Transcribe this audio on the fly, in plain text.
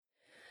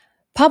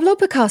Pablo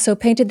Picasso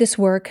painted this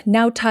work,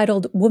 now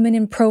titled Woman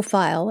in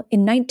Profile,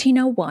 in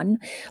 1901,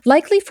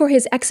 likely for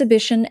his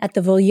exhibition at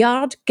the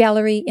Vollard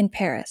Gallery in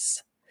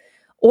Paris.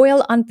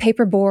 Oil on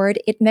paperboard,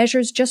 it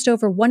measures just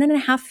over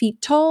 1.5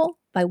 feet tall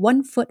by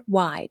 1 foot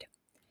wide.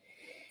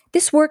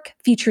 This work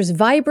features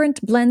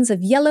vibrant blends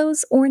of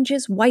yellows,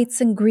 oranges, whites,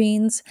 and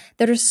greens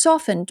that are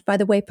softened by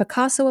the way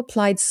Picasso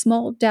applied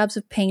small dabs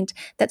of paint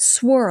that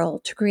swirl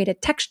to create a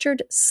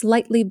textured,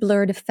 slightly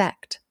blurred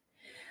effect.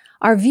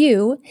 Our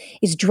view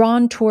is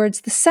drawn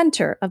towards the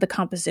center of the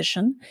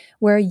composition,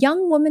 where a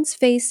young woman's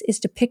face is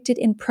depicted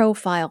in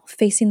profile,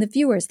 facing the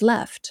viewer's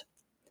left.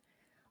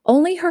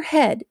 Only her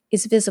head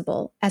is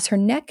visible, as her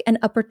neck and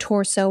upper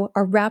torso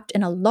are wrapped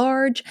in a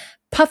large,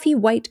 puffy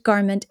white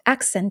garment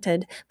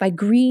accented by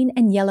green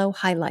and yellow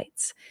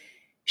highlights.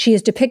 She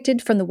is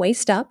depicted from the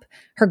waist up,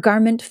 her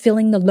garment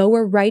filling the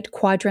lower right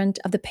quadrant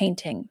of the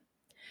painting.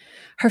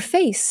 Her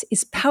face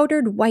is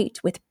powdered white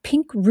with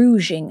pink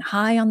rouging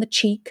high on the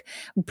cheek,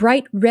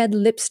 bright red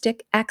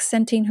lipstick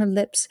accenting her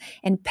lips,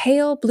 and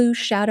pale blue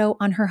shadow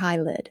on her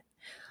eyelid.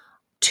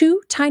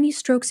 2 tiny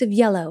strokes of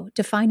yellow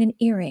define an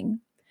earring.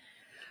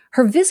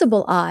 Her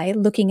visible eye,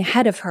 looking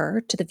ahead of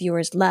her to the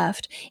viewer's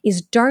left,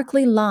 is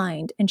darkly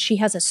lined, and she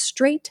has a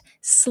straight,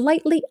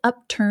 slightly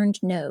upturned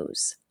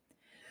nose.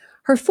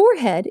 Her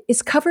forehead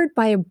is covered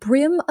by a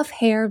brim of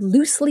hair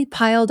loosely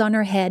piled on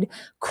her head,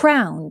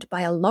 crowned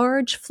by a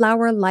large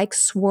flower-like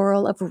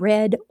swirl of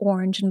red,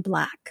 orange, and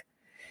black.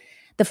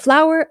 The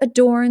flower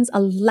adorns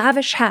a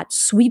lavish hat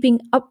sweeping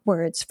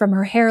upwards from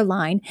her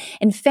hairline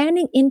and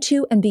fanning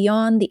into and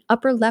beyond the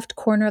upper left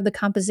corner of the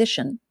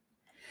composition.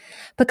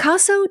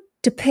 Picasso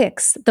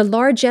depicts the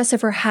largess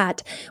of her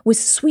hat with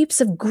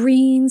sweeps of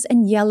greens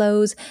and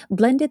yellows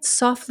blended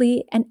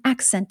softly and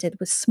accented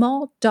with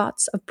small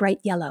dots of bright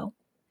yellow.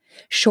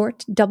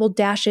 Short double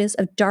dashes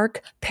of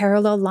dark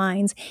parallel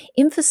lines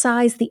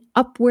emphasize the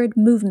upward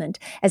movement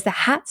as the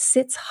hat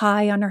sits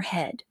high on her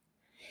head.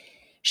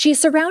 She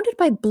is surrounded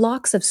by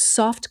blocks of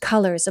soft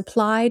colors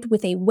applied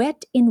with a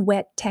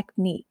wet-in-wet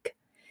technique.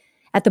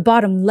 At the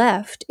bottom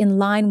left, in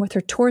line with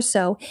her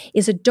torso,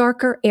 is a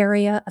darker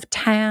area of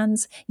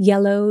tans,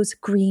 yellows,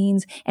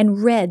 greens,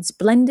 and reds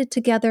blended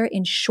together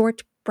in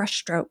short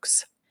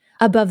brushstrokes.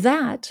 Above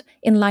that,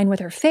 in line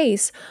with her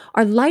face,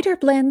 are lighter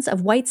blends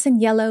of whites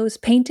and yellows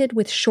painted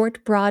with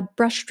short, broad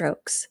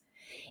brushstrokes.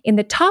 In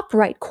the top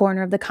right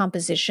corner of the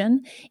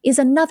composition is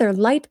another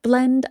light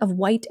blend of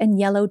white and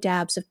yellow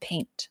dabs of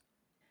paint.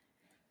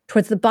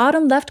 Towards the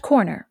bottom left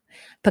corner,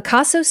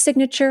 Picasso's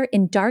signature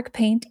in dark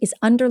paint is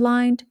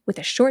underlined with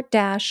a short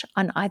dash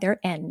on either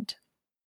end.